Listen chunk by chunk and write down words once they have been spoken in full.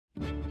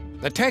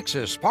The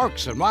Texas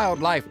Parks and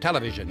Wildlife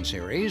television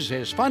series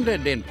is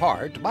funded in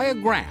part by a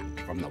grant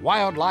from the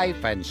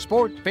Wildlife and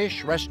Sport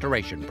Fish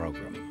Restoration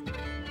Program.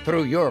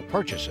 Through your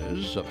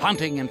purchases of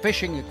hunting and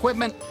fishing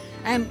equipment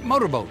and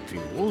motorboat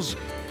fuels,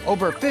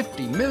 over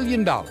 $50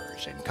 million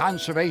in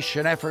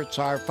conservation efforts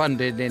are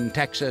funded in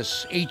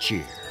Texas each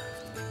year.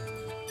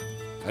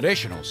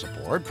 Additional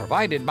support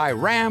provided by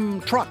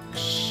Ram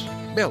Trucks,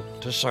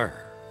 built to serve.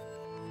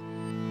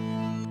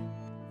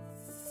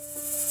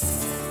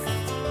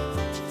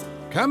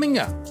 Coming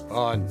up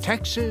on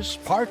Texas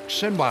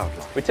Parks and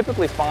Wildlife. We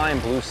typically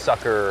find blue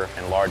sucker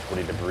in large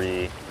woody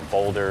debris,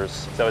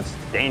 boulders, so it's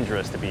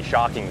dangerous to be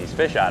shocking these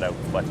fish out of,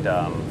 but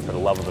for the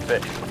love of the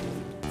fish.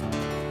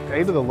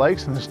 8 of the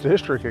lakes in this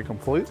district had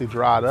completely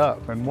dried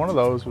up, and one of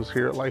those was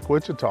here at Lake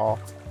Wichita.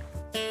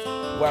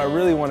 What I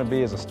really want to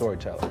be is a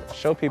storyteller.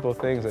 Show people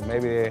things that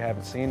maybe they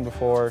haven't seen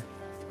before.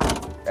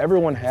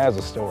 Everyone has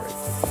a story.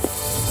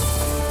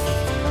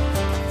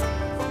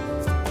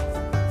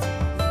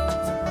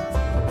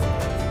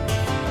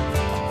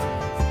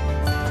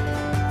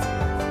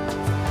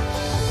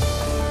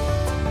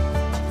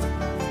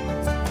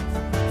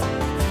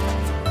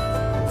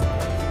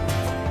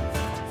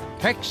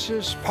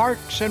 Texas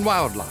Parks and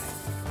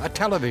Wildlife, a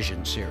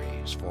television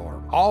series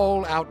for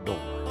all outdoors.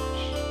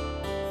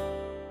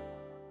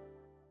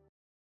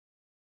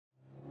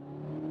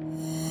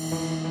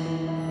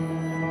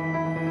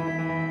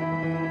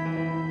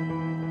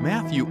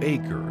 Matthew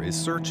Aker is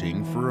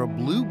searching for a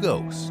blue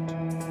ghost.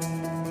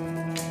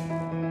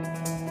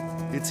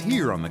 It's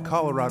here on the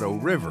Colorado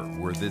River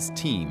where this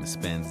team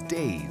spends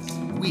days,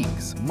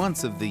 weeks,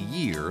 months of the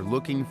year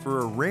looking for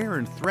a rare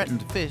and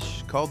threatened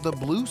fish called the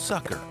blue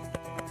sucker.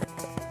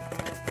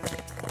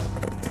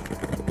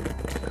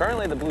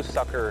 Currently, the blue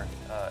sucker,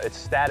 its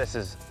status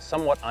is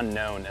somewhat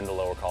unknown in the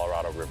lower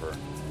Colorado River.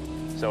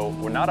 So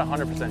we're not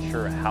 100%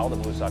 sure how the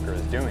blue sucker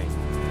is doing.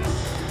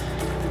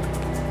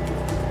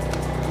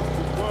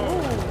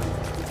 Whoa.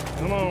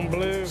 Come on,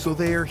 blue. So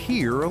they are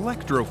here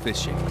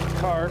electrofishing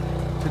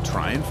to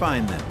try and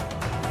find them.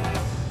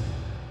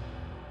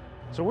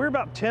 So we're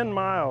about 10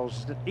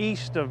 miles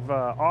east of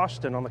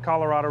Austin on the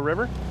Colorado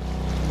River.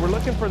 We're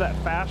looking for that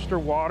faster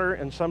water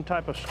and some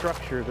type of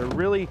structure. They're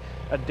really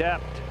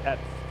adept at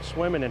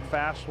swimming in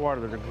fast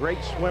water. They're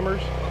great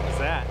swimmers. What was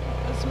that?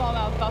 A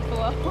smallmouth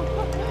buffalo.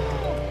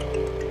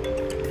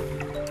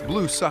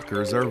 Blue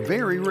suckers are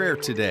very rare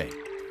today.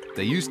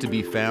 They used to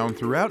be found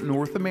throughout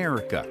North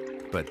America,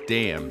 but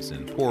dams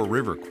and poor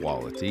river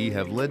quality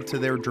have led to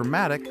their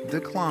dramatic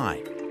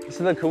decline. This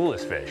is the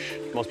coolest fish.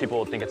 Most people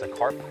would think it's a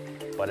carp,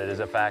 but it is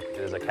a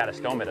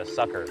catastomatous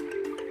sucker.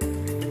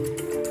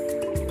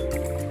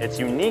 It's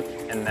unique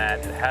in that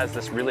it has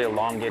this really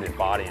elongated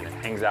body and it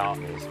hangs out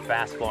in these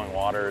fast-flowing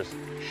waters,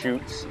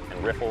 chutes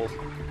and riffles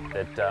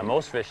that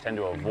most fish tend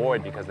to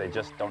avoid because they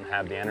just don't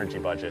have the energy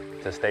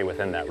budget to stay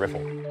within that riffle.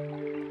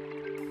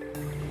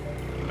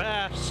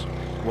 Bass.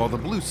 While the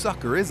blue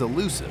sucker is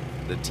elusive,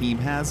 the team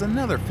has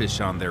another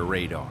fish on their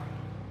radar.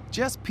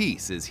 Jess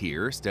Peace is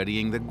here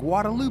studying the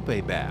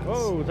Guadalupe bass,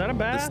 Whoa, is that a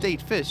bass? the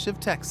state fish of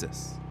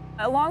Texas.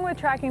 Along with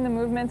tracking the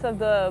movements of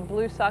the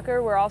blue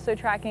sucker, we're also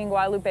tracking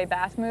Guadalupe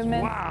bass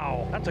movement.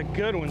 Wow, that's a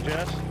good one,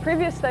 Jess.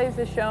 Previous studies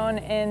have shown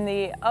in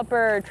the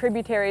upper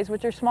tributaries,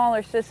 which are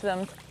smaller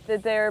systems,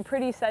 that they're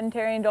pretty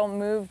sedentary and don't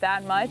move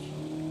that much.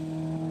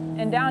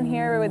 And down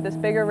here with this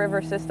bigger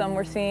river system,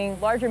 we're seeing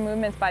larger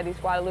movements by these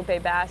Guadalupe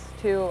bass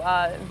to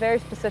very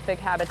specific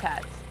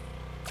habitats.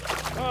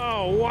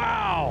 Oh,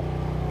 wow.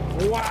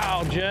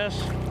 Wow,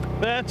 Jess.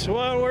 That's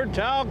what we're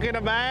talking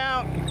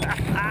about.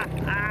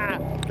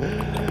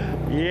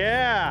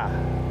 Yeah.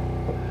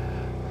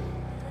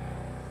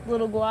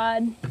 Little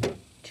Guad,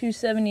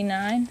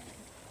 279.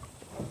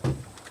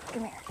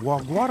 Come here.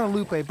 While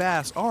Guadalupe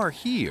bass are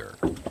here,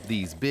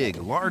 these big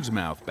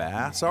largemouth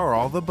bass are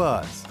all the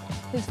buzz.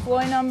 His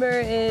Floyd number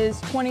is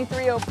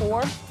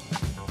 2304.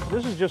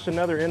 This is just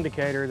another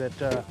indicator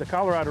that the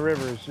Colorado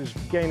River is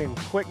gaining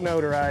quick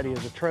notoriety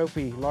as a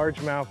trophy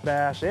largemouth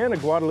bass and a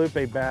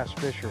Guadalupe bass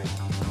fishery.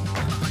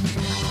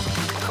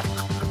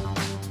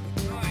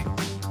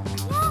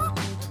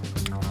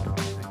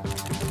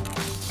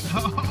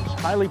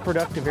 Highly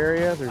productive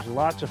area. There's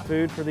lots of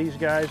food for these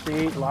guys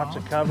to eat, lots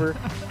of cover.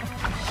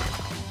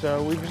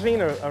 So we've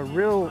seen a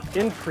real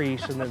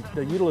increase in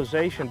the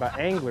utilization by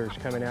anglers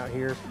coming out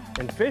here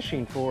and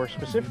fishing for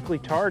specifically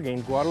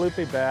targeting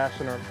Guadalupe bass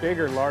and our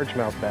bigger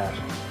largemouth bass.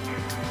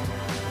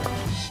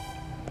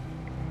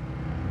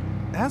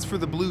 As for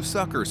the blue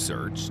sucker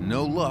search,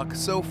 no luck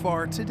so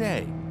far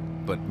today.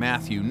 But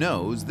Matthew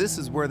knows this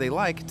is where they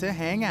like to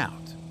hang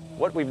out.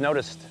 What we've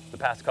noticed the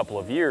past couple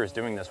of years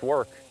doing this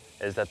work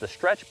is that the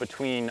stretch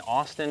between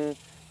Austin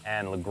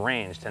and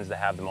LaGrange tends to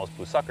have the most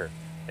blue sucker.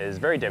 It is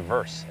very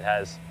diverse. It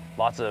has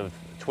lots of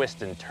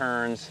twists and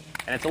turns,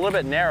 and it's a little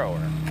bit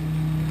narrower.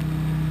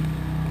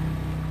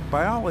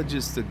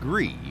 Biologists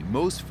agree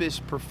most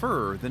fish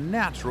prefer the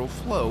natural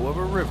flow of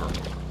a river.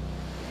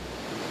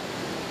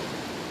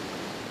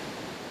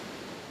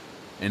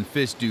 And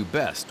fish do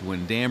best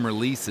when dam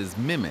releases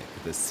mimic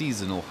the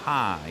seasonal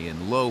high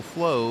and low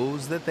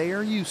flows that they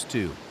are used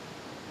to.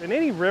 In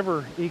any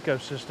river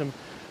ecosystem,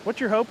 what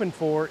you're hoping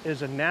for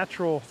is a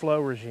natural flow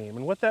regime.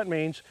 And what that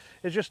means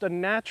is just a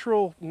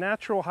natural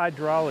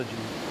hydrology.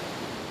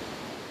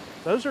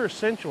 Those are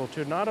essential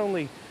to not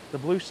only the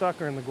blue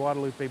sucker and the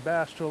Guadalupe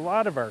bass, to a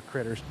lot of our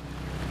critters.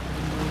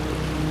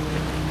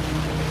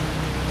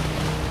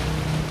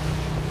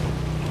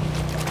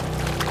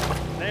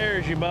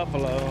 There's your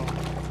buffalo.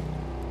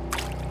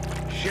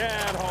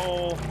 Shad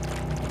hole.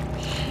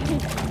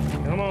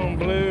 Come on,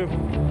 Blue.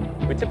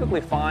 We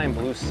typically find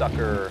blue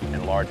sucker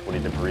in large woody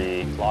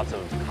debris, lots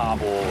of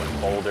cobble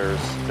and boulders,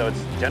 so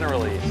it's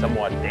generally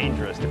somewhat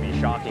dangerous to be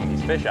shocking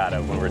these fish out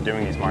of when we're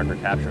doing these marker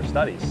capture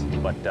studies,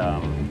 but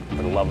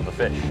for the love of the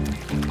fish.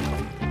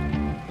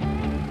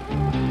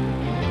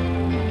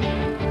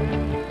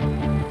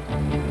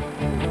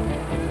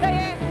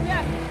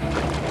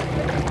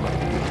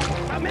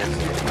 I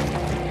missed it.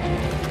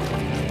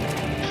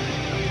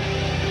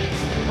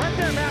 Right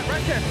there, Matt,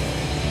 right there.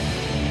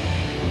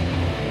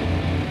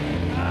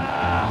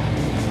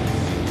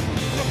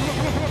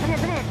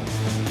 Come on.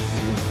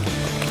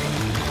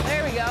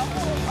 There we go.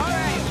 All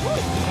right. Woo.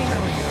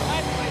 There we go.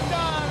 Nicely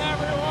done,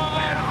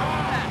 everyone.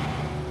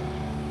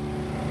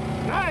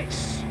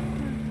 Nice.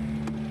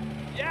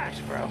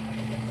 Yes, bro.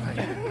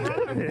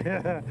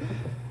 Yeah.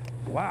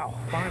 Wow,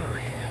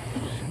 finally.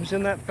 It was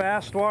in that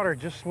fast water,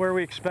 just where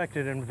we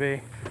expected him to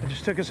be. It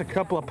just took us a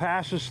couple of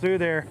passes through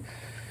there.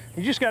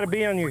 You just got to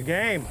be on your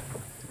game.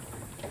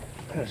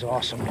 That is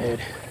awesome,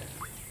 dude.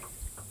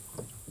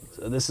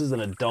 So this is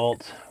an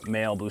adult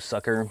male blue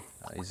sucker.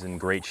 He's in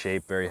great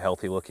shape, very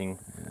healthy looking,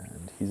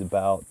 and he's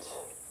about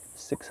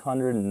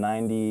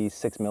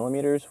 696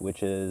 millimeters,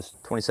 which is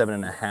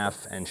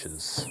 27.5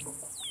 inches.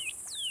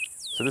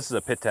 So this is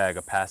a pit tag,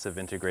 a passive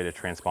integrated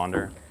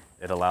transponder.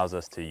 It allows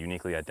us to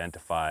uniquely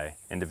identify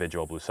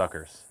individual blue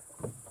suckers.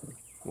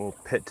 We'll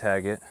pit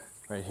tag it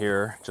right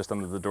here, just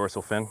under the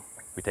dorsal fin.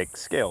 We take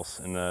scales,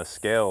 and the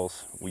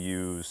scales we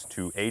use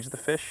to age the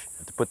fish,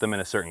 to put them in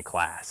a certain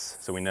class,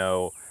 so we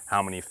know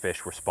how many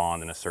fish were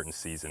spawned in a certain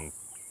season.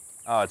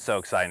 Oh, it's so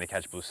exciting to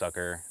catch blue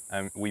sucker.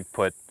 We've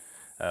put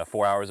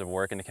 4 hours of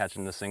work into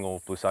catching this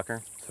single blue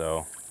sucker,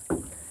 so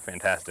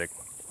fantastic.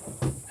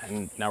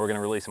 And now we're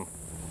gonna release him.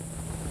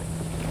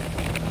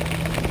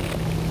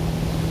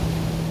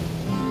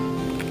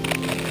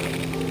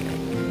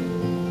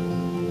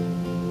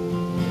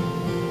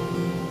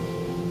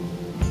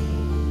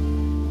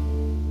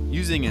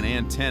 Using an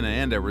antenna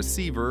and a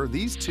receiver,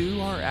 these two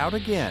are out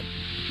again.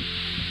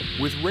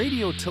 With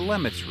radio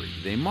telemetry,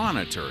 they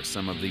monitor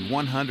some of the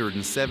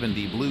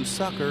 170 blue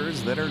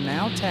suckers that are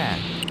now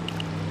tagged.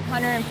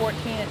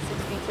 114 at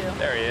 62.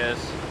 There he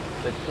is.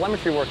 The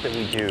telemetry work that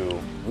we do,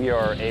 we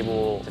are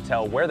able to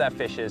tell where that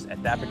fish is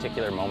at that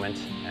particular moment,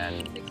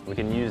 and we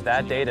can use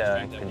that data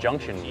in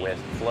conjunction with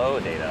flow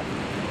data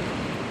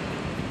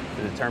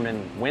to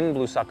determine when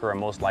blue sucker are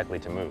most likely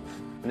to move.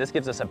 And this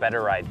gives us a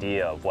better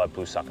idea of what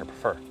blue sucker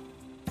prefer.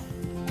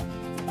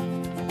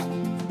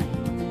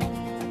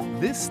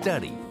 This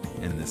study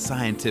and the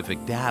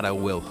scientific data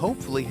will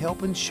hopefully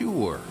help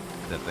ensure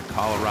that the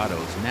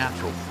Colorado's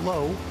natural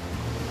flow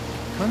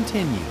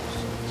continues.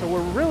 So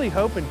what we're really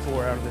hoping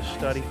for out of this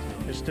study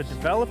is to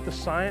develop the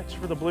science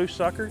for the blue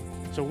sucker,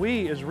 so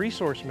we as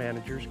resource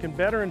managers can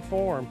better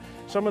inform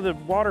some of the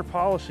water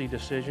policy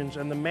decisions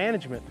and the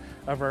management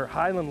of our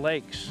highland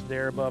lakes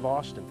there above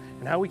Austin,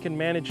 and how we can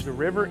manage the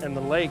river and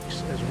the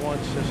lakes as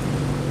one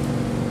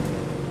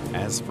system.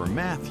 As for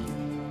Matthew,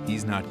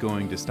 he's not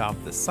going to stop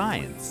the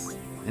science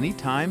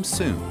anytime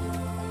soon.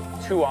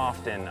 Too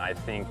often, I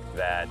think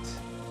that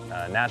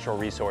natural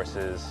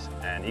resources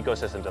and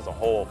ecosystems as a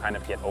whole kind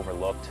of get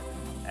overlooked.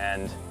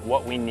 And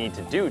what we need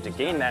to do to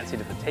gain that seat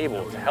at the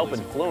table, to help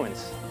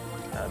influence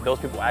those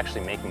people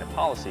actually making the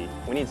policy,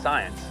 we need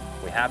science.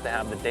 We have to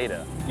have the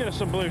data. Get us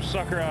some blue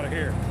sucker out of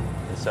here.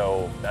 And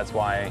so that's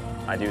why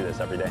I do this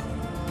every day.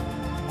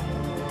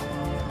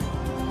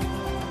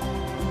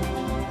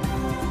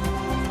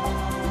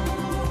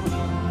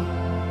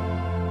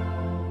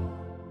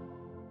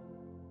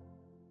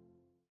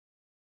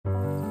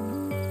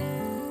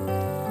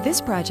 This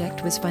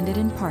project was funded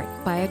in part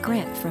by a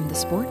grant from the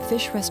Sport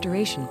Fish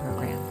Restoration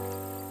Program.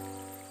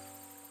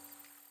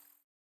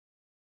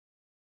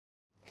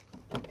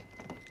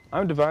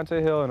 I'm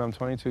Devontae Hill and I'm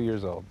 22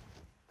 years old.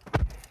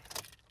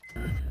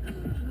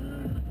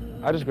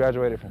 I just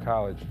graduated from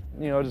college,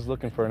 just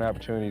looking for an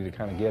opportunity to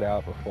kind of get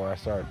out before I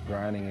start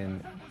grinding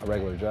in a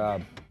regular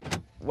job.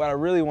 What I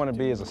really want to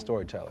be is a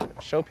storyteller.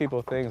 Show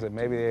people things that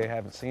maybe they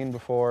haven't seen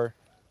before.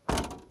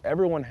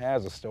 Everyone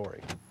has a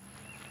story.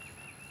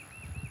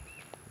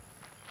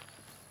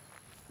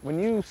 When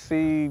you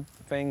see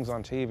things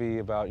on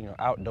TV about,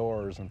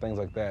 outdoors and things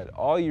like that,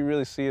 all you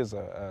really see is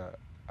a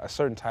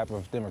certain type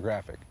of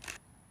demographic.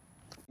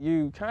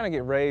 You kind of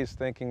get raised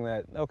thinking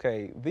that,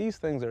 okay, these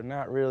things are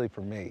not really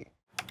for me.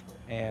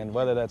 And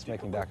whether that's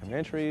making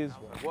documentaries.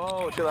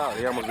 Whoa, chill out.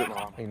 You almost bit my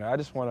arm. You know, I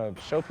just want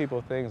to show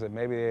people things that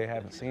maybe they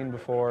haven't seen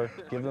before,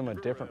 give them a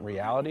different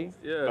reality.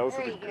 Yeah.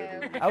 There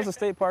you go. I was a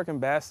state park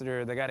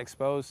ambassador that got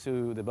exposed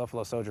to the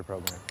Buffalo Soldier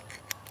program.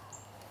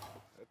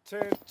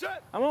 Attention.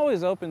 I'm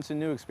always open to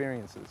new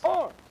experiences.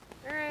 All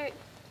right,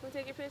 we'll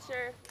take your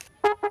picture.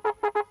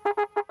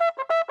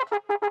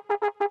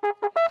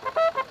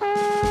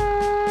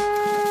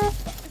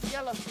 It's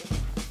yellow.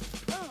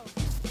 Oh.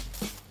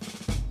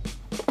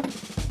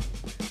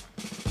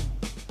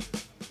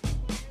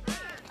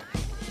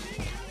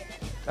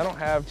 I don't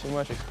have too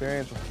much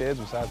experience with kids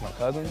besides my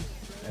cousins,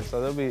 and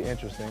so it'll be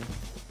interesting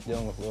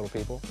dealing with little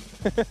people.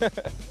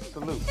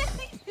 Salute.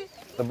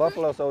 The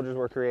Buffalo Soldiers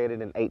were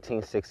created in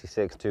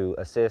 1866 to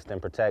assist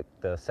and protect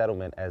the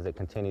settlement as it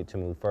continued to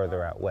move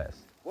further out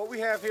west. What we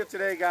have here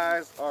today,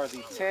 guys, are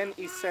the 10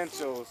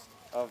 essentials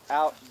of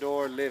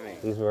outdoor living.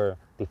 These were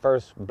the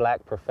first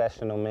black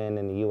professional men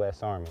in the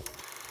U.S. Army.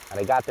 And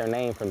they got their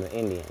name from the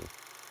Indians.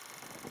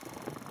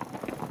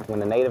 When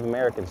the Native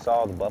Americans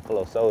saw the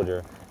Buffalo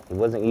Soldier, he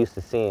wasn't used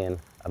to seeing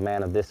a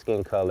man of this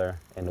skin color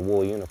in the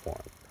wool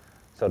uniform.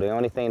 So the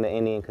only thing the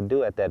Indian could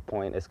do at that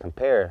point is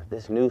compare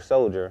this new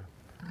soldier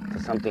to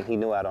something he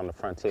knew out on the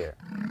frontier.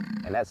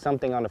 And that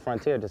something on the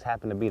frontier just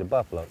happened to be the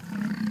buffalo.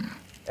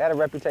 They had a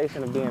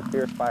reputation of being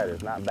fierce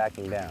fighters, not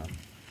backing down.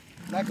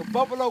 Like a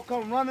buffalo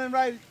come running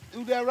right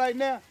through there right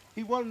now,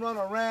 he won't run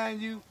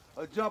around you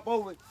or jump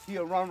over it,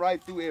 he'll run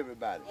right through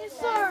everybody. Yes,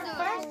 sir.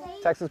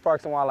 Texas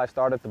Parks and Wildlife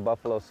started the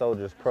Buffalo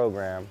Soldiers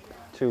program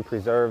to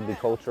preserve the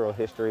cultural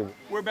history.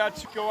 We're about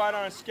to go out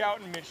on a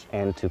scouting mission.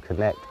 And to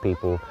connect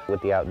people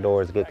with the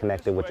outdoors, get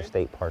connected with the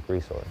state park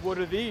resource. What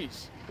are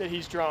these that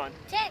he's drawn?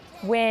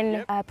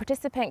 When a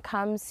participant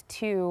comes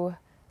to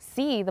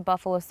see the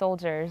Buffalo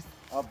Soldiers,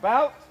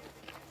 About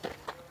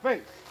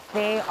face.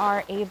 they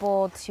are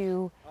able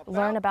to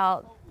learn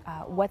about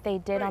what they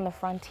did on the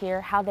frontier,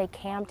 how they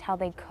camped, how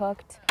they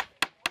cooked.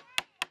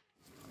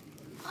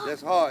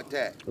 That's hard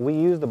tack. We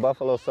use the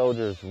Buffalo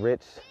Soldiers'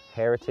 rich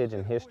heritage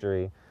and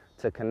history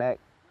to connect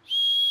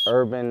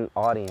urban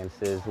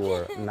audiences who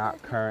are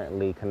not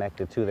currently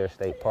connected to their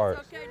state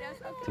parks,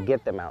 to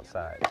get them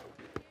outside.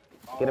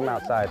 Get them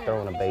outside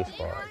throwing a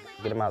baseball.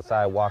 Get them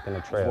outside walking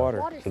the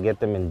trail. To get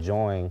them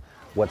enjoying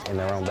what's in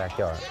their own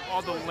backyard.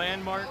 All the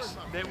landmarks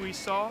that we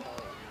saw,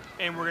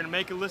 and we're going to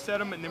make a list of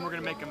them, and then we're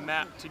going to make a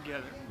map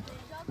together.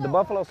 The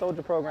Buffalo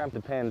Soldier program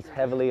depends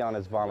heavily on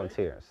its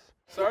volunteers.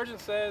 Sergeant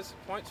says,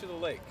 point to the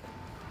lake.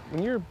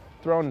 When you're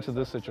thrown into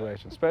this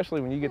situation,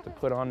 especially when you get to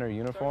put on their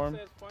uniform,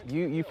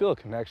 you feel a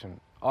connection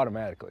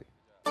automatically.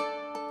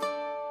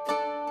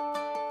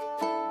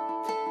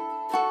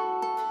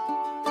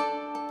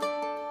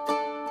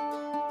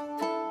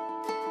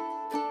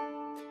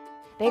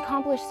 They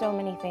accomplished so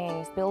many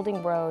things,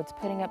 building roads,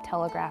 putting up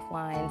telegraph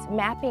lines,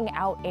 mapping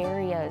out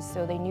areas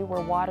so they knew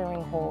where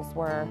watering holes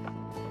were.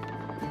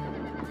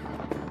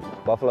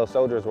 Buffalo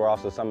Soldiers were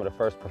also some of the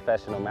first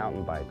professional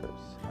mountain bikers.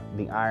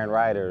 The Iron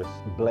Riders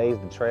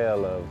blazed the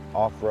trail of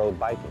off-road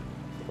biking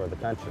for the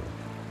country.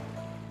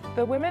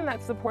 The women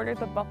that supported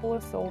the Buffalo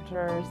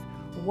Soldiers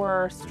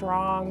were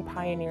strong,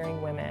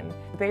 pioneering women.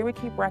 They would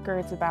keep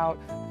records about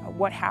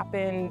what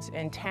happened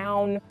in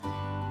town.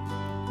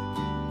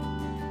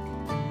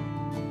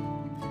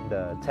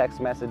 The text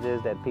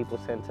messages that people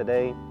send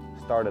today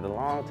started a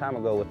long time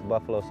ago with the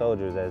Buffalo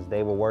Soldiers as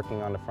they were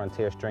working on the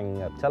frontier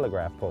stringing up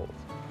telegraph poles.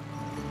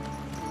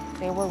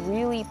 They were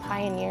really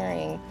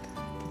pioneering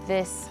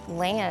this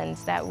land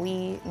that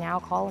we now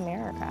call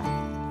America.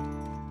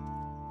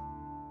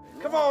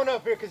 Come on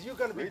up here, because you're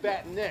going to be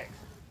batting next.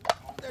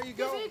 There you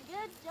go. Good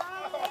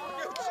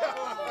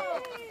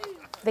job.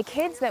 The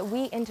kids that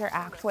we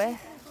interact with,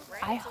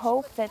 I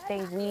hope that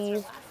they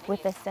leave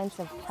with a sense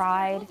of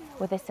pride,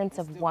 with a sense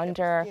of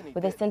wonder,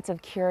 with a sense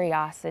of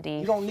curiosity.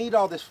 You don't need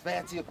all this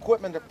fancy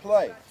equipment to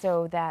play.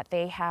 So that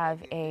they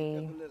have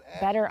a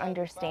better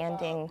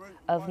understanding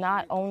of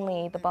not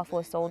only the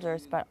Buffalo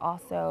Soldiers, but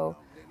also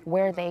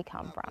where they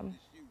come from.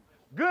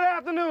 Good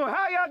afternoon.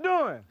 How y'all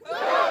doing?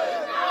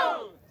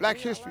 Black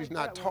history is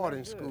not taught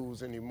in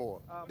schools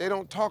anymore. They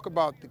don't talk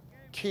about the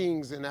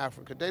kings in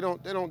Africa. They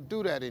don't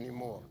do that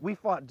anymore. We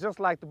fought just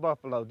like the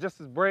buffalo,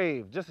 just as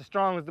brave, just as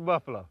strong as the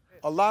buffalo.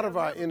 A lot of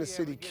our inner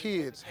city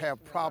kids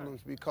have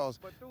problems because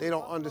they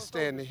don't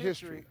understand the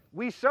history.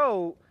 We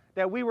showed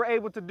that we were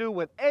able to do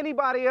what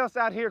anybody else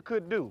out here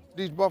could do.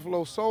 These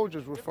Buffalo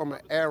Soldiers were from an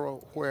era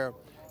where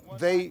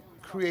they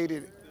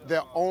created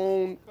their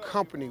own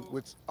company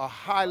with a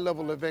high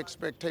level of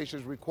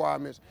expectations,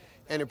 requirements,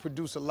 and it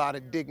produced a lot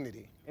of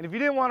dignity. And if you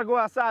didn't want to go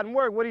outside and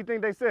work, what do you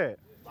think they said?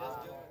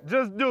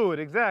 Just do it,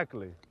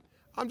 exactly.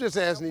 I'm just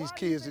asking these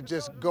kids to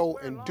just go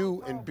and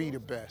do and be the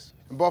best.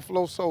 And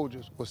Buffalo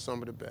Soldiers was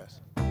some of the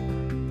best.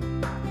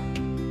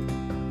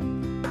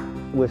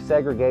 With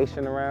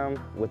segregation around,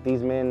 with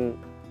these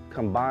men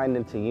combined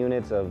into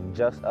units of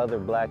just other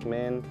black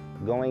men,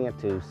 going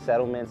into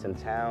settlements and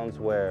towns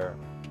where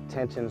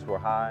tensions were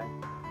high,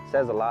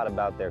 says a lot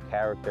about their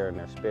character and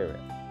their spirit.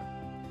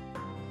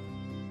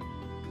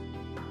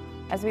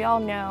 As we all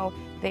know,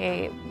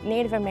 the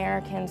Native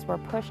Americans were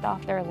pushed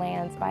off their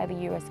lands by the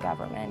U.S.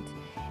 government.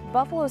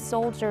 Buffalo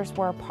Soldiers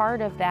were part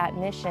of that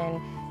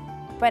mission,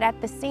 but at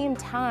the same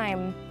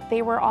time,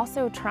 they were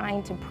also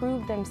trying to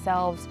prove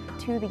themselves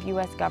to the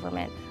U.S.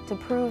 government, to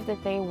prove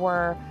that they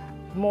were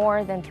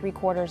more than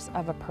 3/4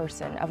 of a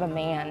person, of a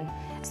man.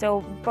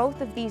 So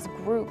both of these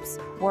groups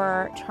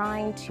were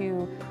trying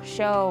to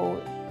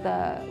show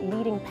the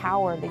leading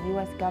power, the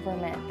U.S.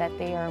 government, that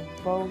they are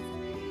both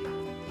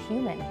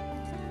human.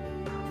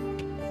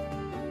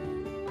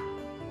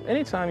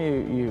 Anytime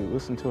you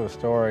listen to a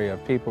story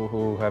of people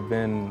who have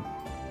been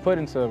put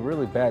into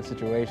really bad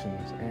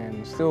situations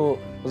and still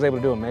was able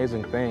to do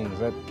amazing things,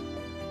 that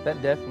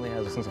definitely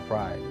has a sense of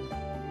pride.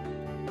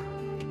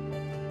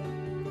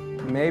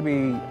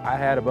 Maybe I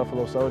had a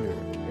Buffalo Soldier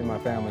in my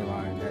family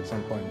line at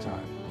some point in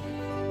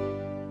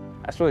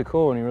time. That's really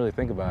cool when you really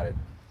think about it.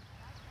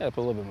 Yeah, put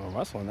a little bit more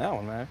muscle in that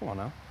one, man. Come on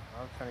now.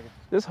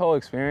 This whole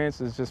experience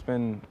has just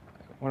been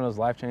one of those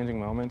life-changing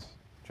moments.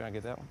 Trying to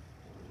get that one.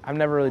 I've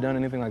never really done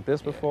anything like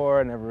this before.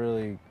 I never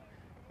really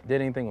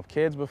did anything with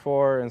kids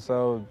before, and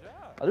so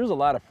there's a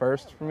lot of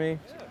firsts for me.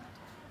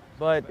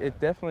 But it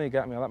definitely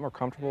got me a lot more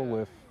comfortable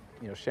with,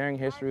 sharing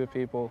history with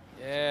people.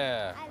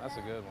 Yeah, that's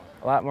a good one.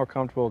 A lot more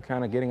comfortable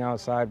kind of getting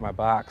outside my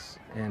box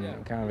and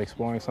kind of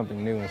exploring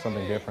something new and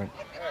something different.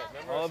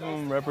 All of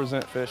them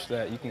represent fish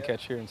that you can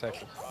catch here in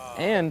Texas.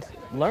 And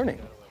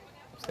learning.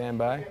 Stand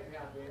by.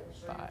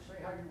 5,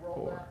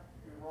 4,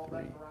 3,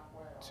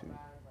 2.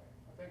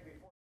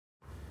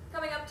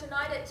 Coming up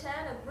tonight at 10,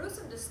 a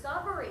gruesome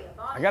discovery.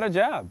 I got a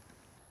job.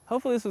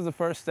 Hopefully this is the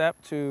first step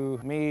to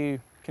me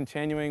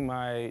continuing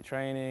my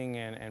training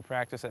and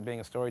practice at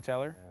being a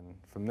storyteller. And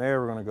from there,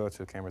 we're going to go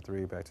to camera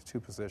 3, back to 2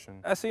 position.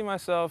 I see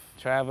myself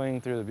traveling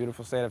through the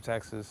beautiful state of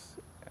Texas,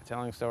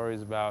 telling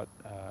stories about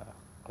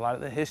a lot of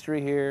the history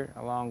here,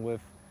 along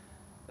with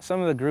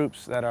some of the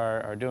groups that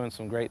are doing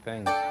some great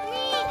things.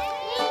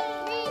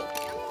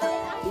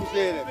 Who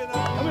said it?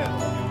 Come here.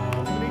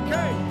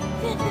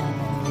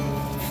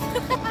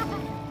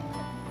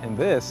 And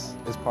this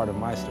is part of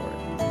my story.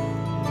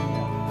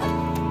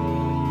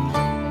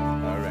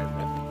 All right,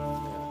 man.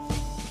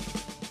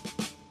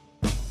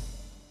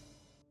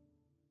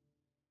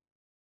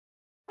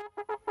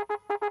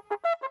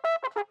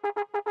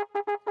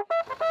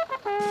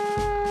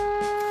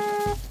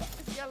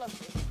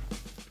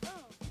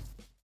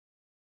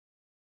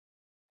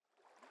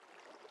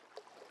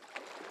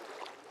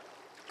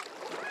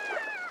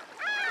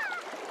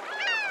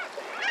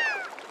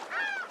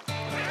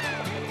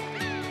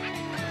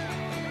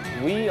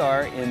 We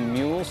are in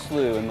Mule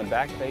Slough in the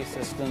Back Bay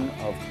system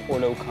of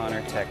Port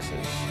O'Connor,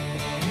 Texas.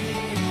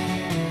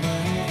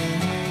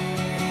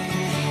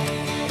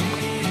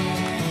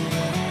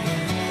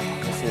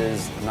 This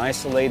is an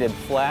isolated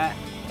flat,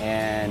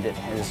 and it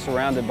is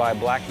surrounded by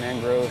black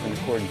mangrove and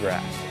cord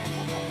grass.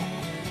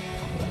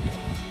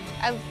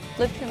 I've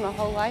lived here my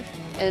whole life,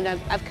 and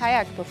I've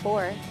kayaked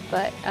before,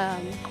 but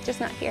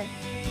just not here.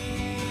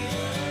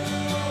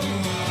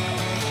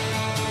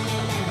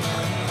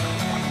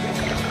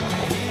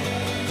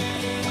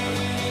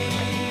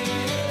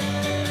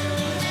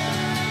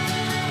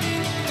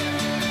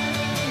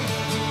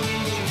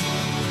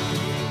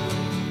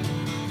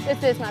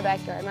 This is my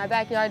backyard. My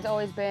backyard's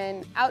always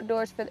been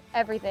outdoors for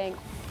everything.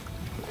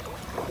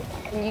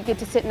 And you get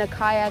to sit in a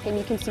kayak and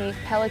you can see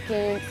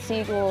pelicans,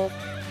 seagulls,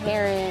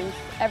 herons,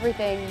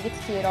 everything. You get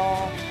to see it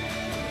all.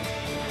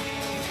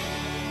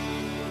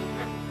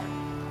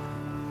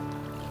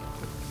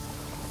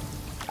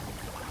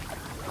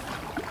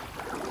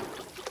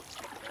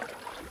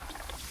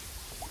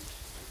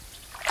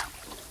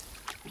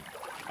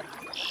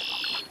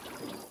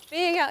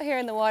 Being out here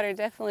in the water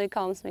definitely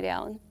calms me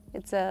down.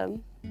 It's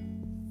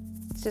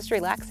just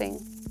relaxing.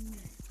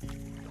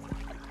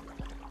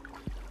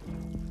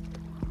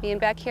 Being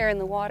back here in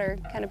the water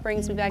kind of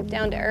brings me back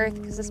down to earth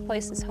because this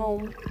place is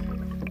home.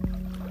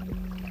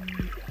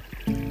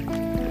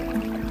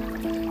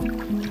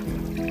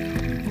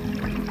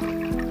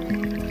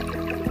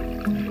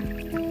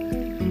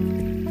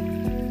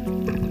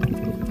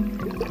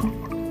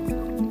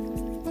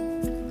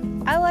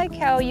 I like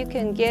how you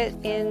can get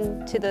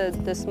into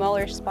the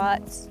smaller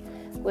spots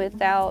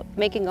without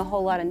making a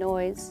whole lot of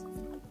noise.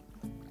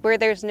 Where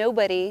there's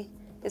nobody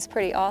is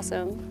pretty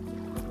awesome.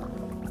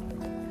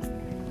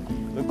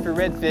 Look for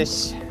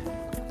redfish.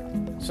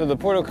 So the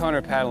Port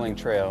O'Connor paddling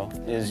trail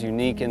is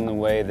unique in the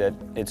way that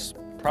it's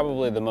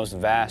probably the most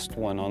vast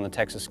one on the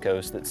Texas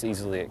coast that's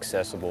easily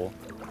accessible.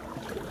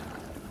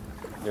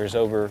 There's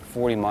over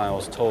 40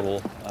 miles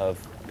total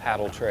of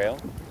paddle trail.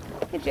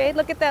 Hey Jade,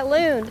 look at that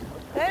loon.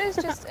 That is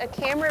just a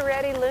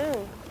camera-ready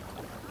loon.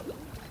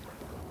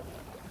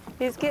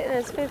 He's getting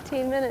his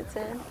 15 minutes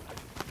in.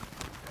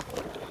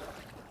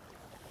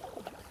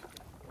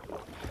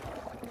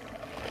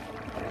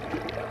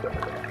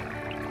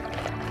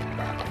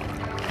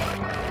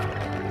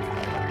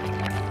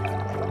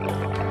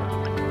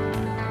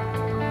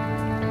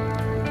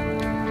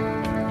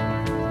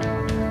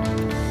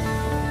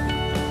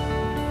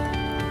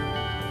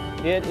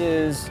 It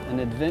is an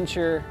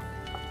adventure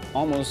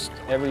almost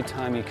every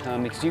time you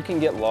come because you can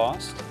get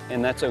lost,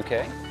 and that's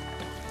okay.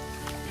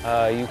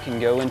 You can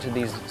go into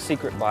these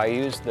secret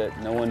bayous that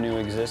no one knew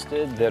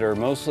existed that are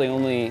mostly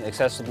only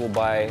accessible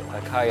by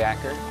a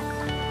kayaker.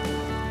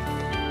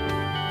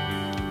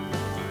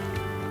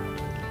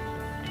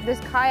 This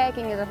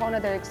kayaking is a whole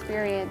other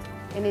experience,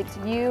 and it's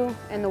you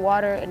and the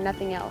water and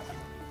nothing else.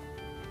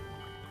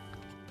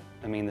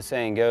 I mean, the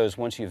saying goes,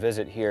 once you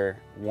visit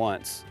here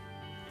once,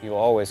 you'll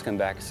always come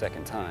back a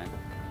second time.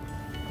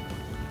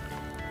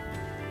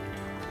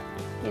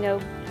 You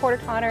know,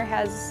 Port O'Connor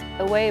has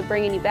a way of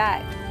bringing you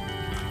back.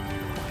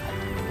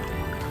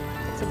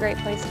 It's a great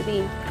place to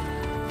be.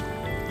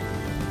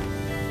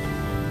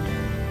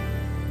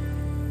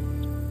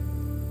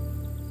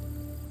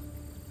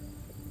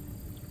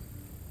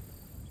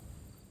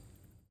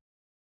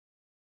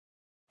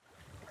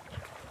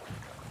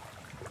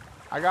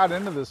 I got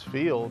into this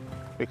field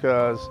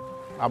because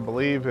I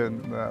believe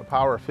in the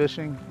power of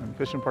fishing and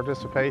fishing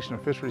participation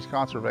and fisheries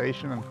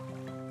conservation. And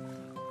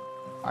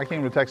I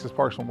came to Texas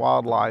Parks and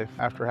Wildlife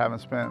after having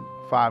spent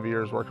 5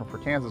 years working for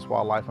Kansas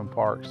Wildlife and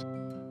Parks.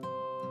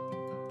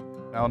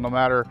 Now, no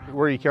matter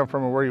where you come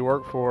from or where you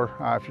work for,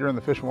 if you're in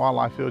the fish and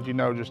wildlife field, you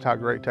know just how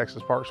great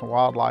Texas Parks and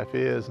Wildlife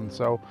is, and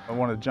so I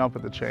want to jump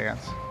at the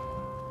chance.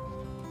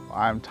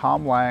 I'm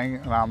Tom Lang,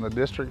 and I'm the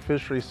District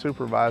Fisheries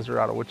Supervisor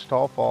out of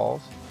Wichita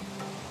Falls.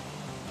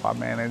 I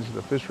manage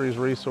the fisheries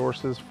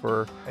resources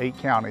for 8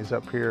 counties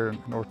up here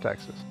in North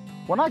Texas.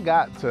 When I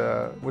got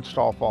to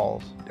Wichita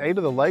Falls, 8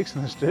 of the lakes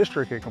in this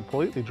district had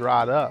completely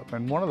dried up,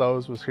 and one of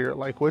those was here at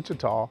Lake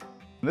Wichita.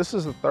 This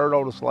is the 3rd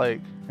oldest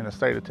lake in the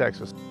state of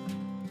Texas.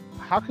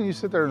 How can you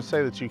sit there and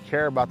say that you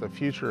care about the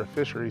future of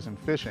fisheries and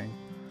fishing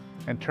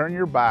and turn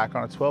your back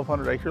on a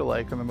 1,200-acre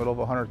lake in the middle of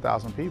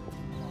 100,000 people?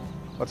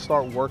 Let's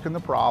start working the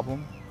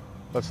problem.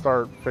 Let's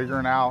start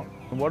figuring out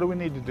what do we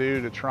need to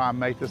do to try and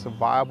make this a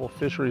viable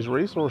fisheries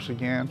resource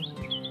again.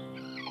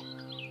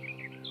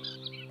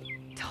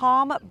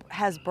 Tom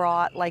has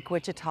brought Lake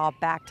Wichita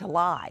back to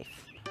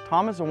life.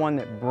 Tom is the one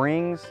that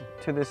brings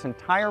to this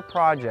entire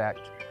project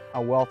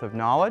a wealth of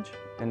knowledge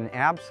and an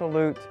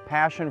absolute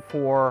passion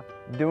for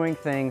doing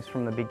things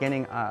from the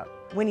beginning up.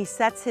 When he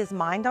sets his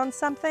mind on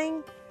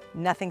something,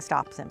 nothing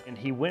stops him. And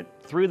he went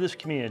through this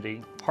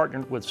community,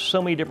 partnered with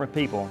so many different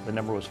people. The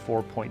number was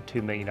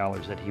 $4.2 million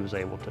that he was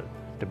able to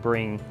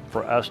bring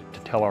for us to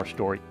tell our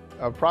story.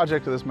 A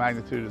project of this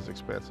magnitude is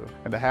expensive,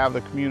 and to have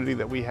the community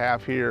that we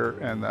have here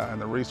and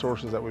the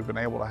resources that we've been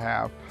able to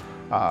have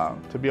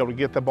to be able to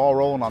get the ball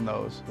rolling on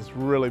those has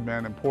really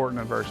been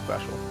important and very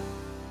special.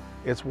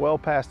 It's well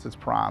past its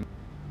prime.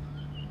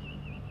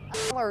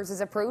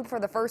 Is approved for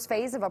the first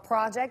phase of a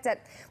project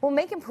that will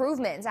make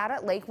improvements out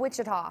at Lake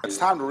Wichita. It's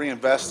time to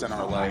reinvest in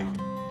our lake.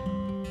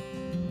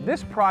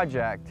 This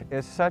project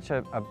is such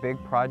a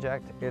big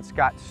project. It's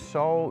got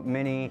so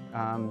many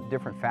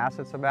different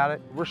facets about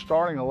it. We're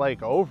starting a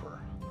lake over.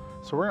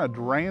 So we're going to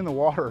drain the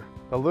water,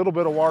 the little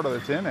bit of water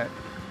that's in it,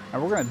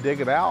 and we're going to dig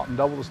it out and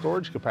double the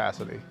storage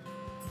capacity.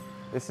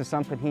 This is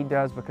something he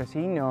does because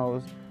he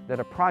knows that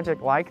a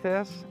project like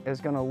this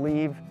is going to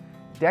leave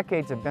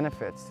decades of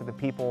benefits to the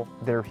people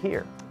that are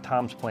here.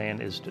 Tom's plan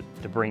is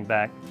to bring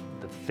back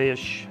the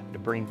fish, to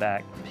bring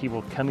back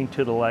people coming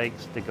to the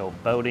lakes, to go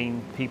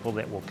boating, people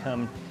that will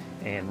come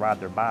and ride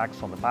their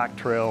bikes on the bike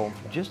trail,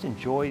 just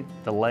enjoy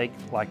the lake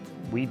like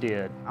we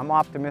did. I'm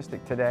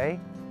optimistic today,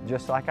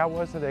 just like I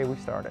was the day we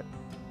started.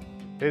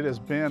 It has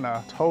been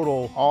a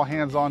total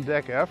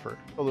all-hands-on-deck effort.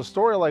 So the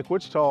story of Lake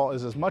Wichita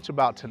is as much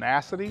about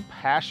tenacity,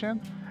 passion,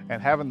 and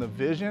having the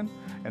vision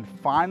and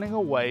finding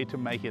a way to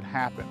make it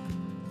happen.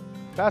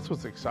 That's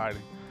what's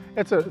exciting.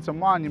 It's a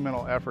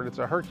monumental effort. It's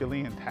a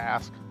Herculean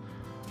task,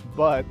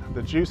 but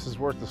the juice is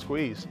worth the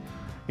squeeze.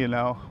 You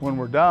know, when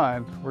we're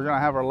done, we're gonna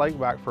have our lake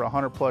back for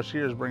 100+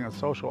 years, bringing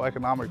social,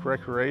 economic,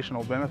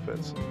 recreational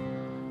benefits.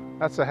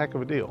 That's a heck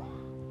of a deal.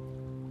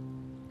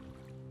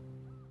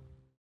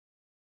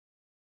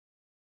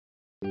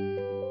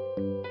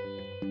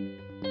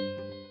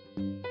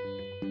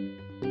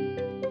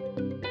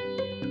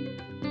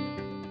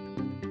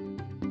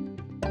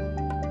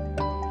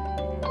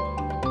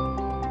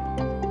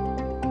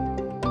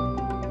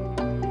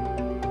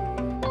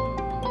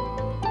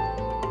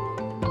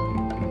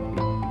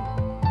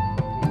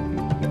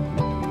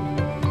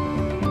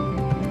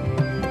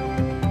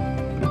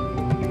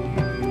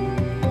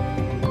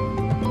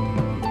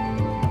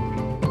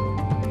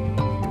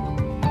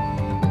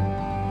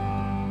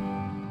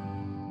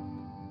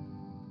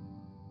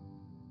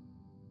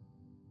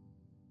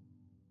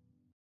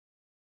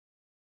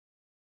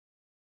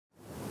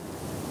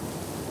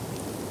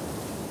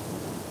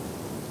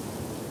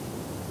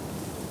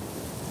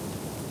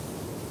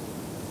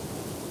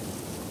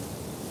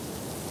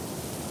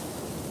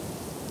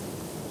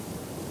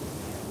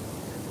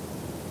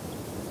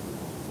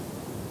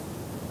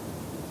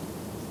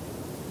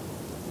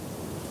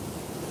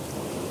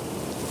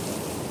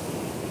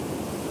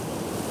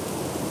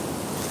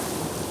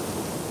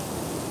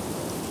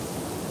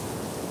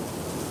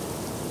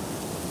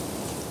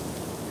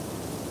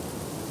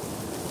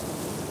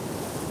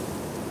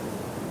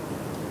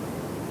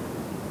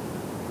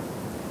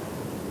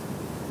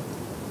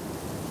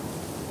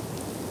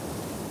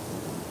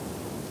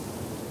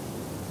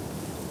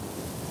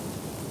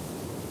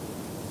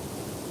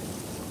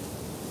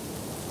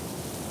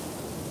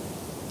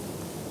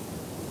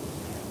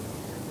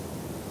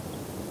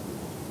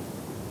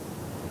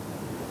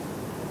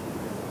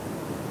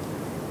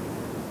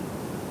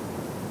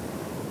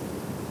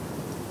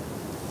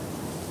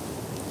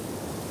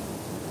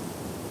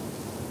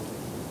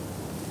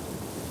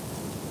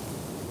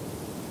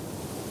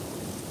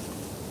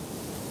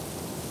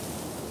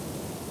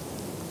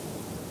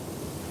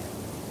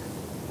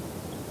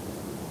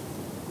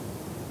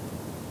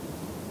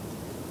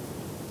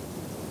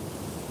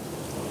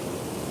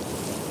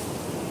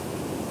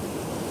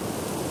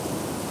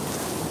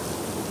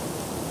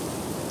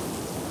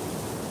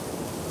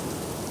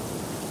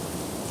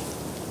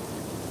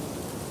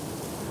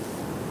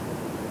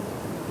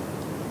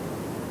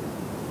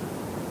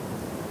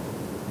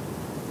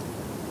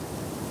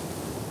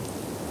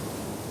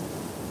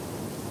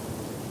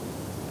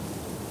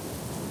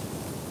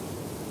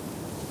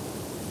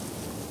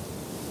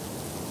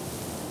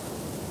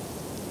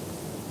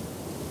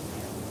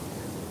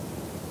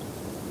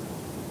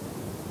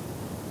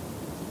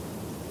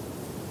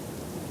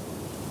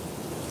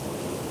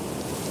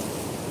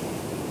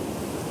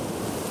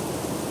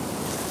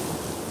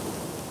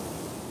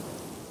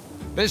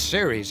 This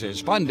series is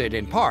funded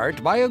in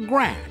part by a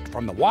grant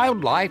from the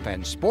Wildlife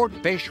and Sport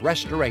Fish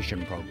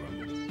Restoration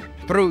Program.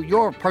 Through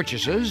your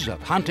purchases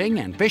of hunting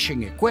and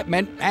fishing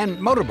equipment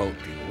and motorboat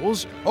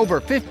fuels, over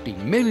 $50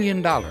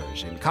 million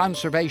in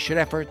conservation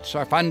efforts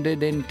are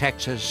funded in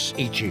Texas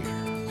each year.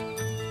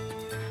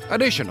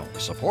 Additional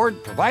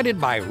support provided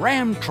by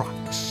Ram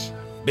Trucks,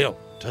 built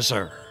to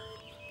serve.